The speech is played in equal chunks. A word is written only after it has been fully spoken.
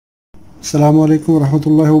Assalamu alaikum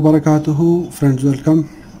warahmatullahi wabarakatuh. Friends, welcome.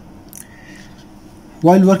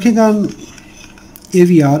 While working on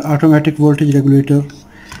AVR, automatic voltage regulator,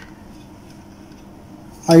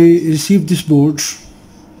 I received this board.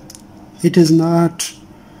 It is not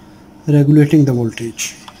regulating the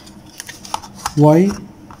voltage. Why?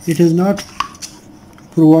 It is not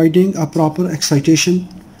providing a proper excitation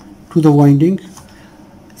to the winding.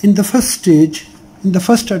 In the first stage, in the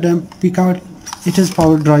first attempt, because it is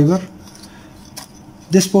power driver,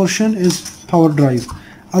 this portion is power drive,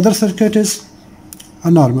 other circuit is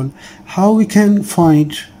a normal. How we can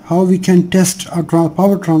test a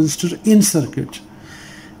power transistor in circuit?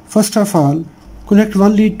 First of all, connect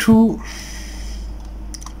one lead to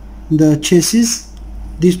the chassis.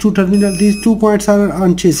 These two terminals, these 2 points are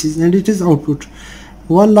on chassis and it is output.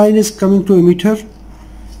 One line is coming to emitter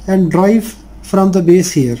and drive from the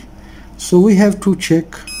base here. So we have to check.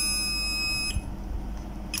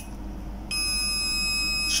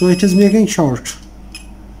 So it is making short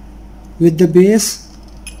with the base.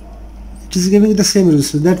 It is giving the same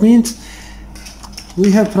resistance. That means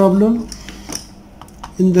we have problem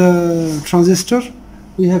in the transistor.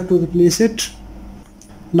 We have to replace it.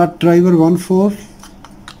 Nut driver 1/4.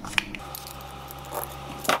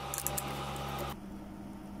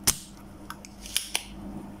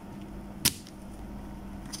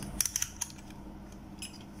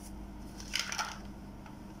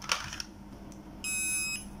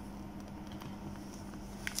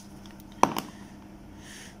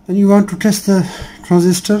 When you want to test the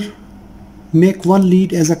transistor, make one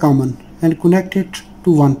lead as a common and connect it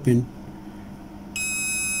to one pin.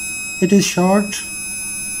 It is short.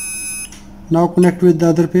 Now connect with the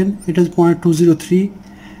other pin. It is 0.203.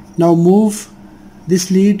 Now move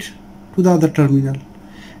this lead to the other terminal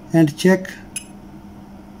and check.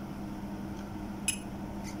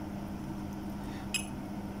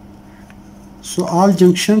 So all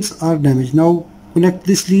junctions are damaged. Now connect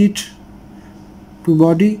this lead to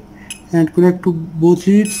body and connect to both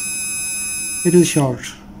leads. It is short.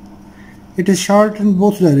 It is short in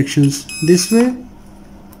both directions, this way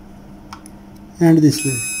and this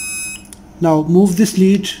way. Now move this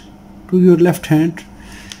lead to your left hand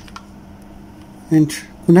and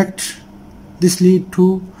connect this lead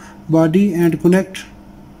to body and connect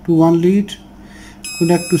to one lead,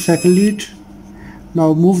 connect to second lead.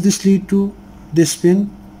 Now move this lead to this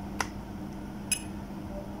pin.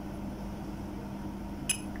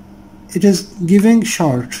 It is giving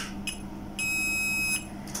short.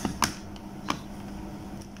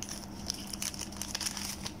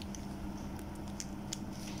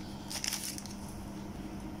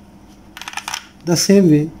 The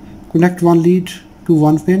same way, connect one lead to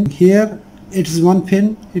one pin. Here it is one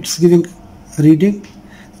pin, it's giving reading.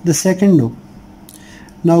 The second, no.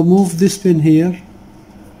 Now move this pin here.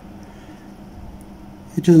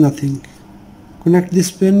 It is nothing. Connect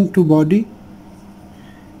this pin to body.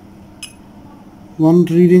 One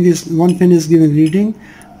pin is giving reading,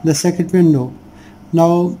 the second pin no.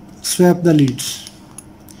 Now swap the leads.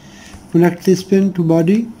 Connect this pin to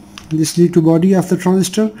body, this lead to body of the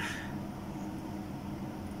transistor.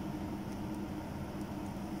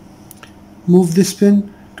 Move this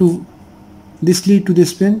pin to this lead to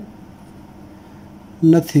this pin.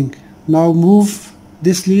 Nothing. Now move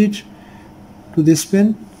this lead to this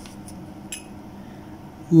pin.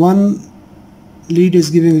 One lead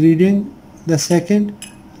is giving reading, the second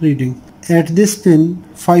reading. At this pin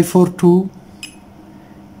 542,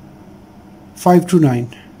 5 to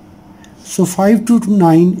 9. So 5 to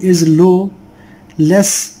 9 is low,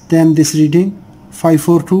 less than this reading.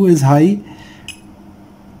 542 is high,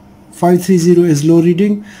 530 is low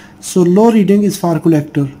reading. So low reading is for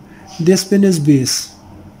collector. This pin is base.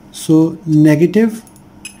 So negative,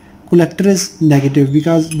 collector is negative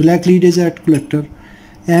because black lead is at collector.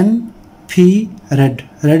 N P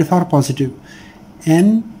red for positive,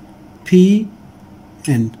 N P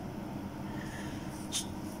N.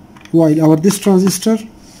 While this transistor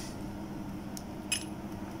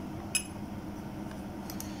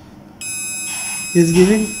is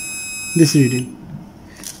giving this reading.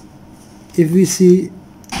 If we see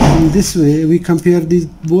in this way, we compare these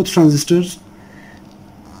both transistors.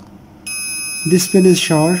 This pin is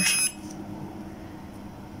short.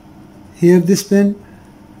 Here this pin,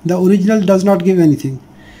 the original does not give anything,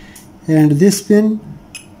 and this pin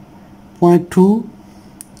 0.2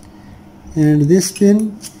 and this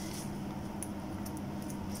pin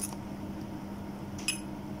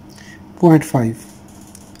 0.5.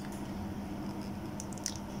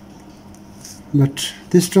 But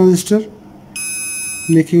this transistor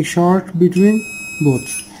making short between both.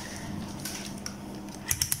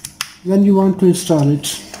 When you want to install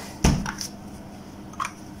it,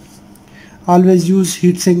 always use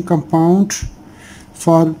heatsink compound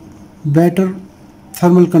for better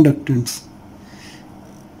thermal conductance.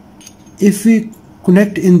 If we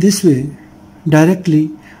connect in this way directly,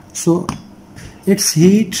 so its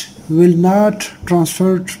heat will not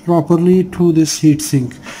transfer properly to this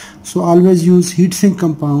heatsink. So always use heatsink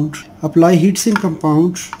compound. Apply heatsink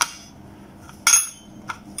compound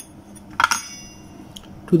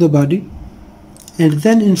to the body and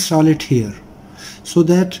then install it here, so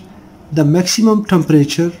that the maximum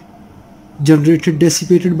temperature generated,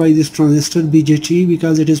 dissipated by this transistor BJT,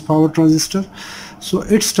 because it is power transistor, so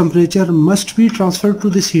its temperature must be transferred to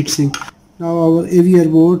this heatsink. Now our AVR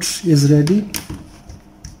board is ready.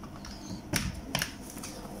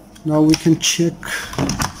 Now we can check.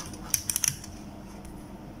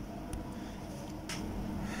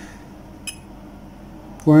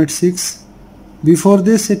 .6. Before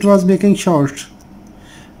this it was making short.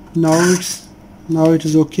 Now it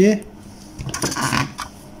is okay.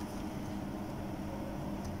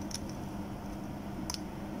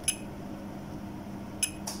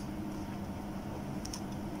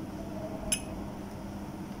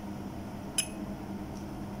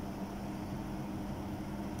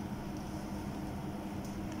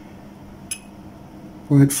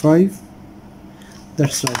 .5.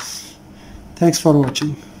 That's nice. Thanks for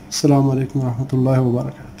watching. Assalamu alaikum warahmatullahi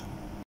wabarakatuh.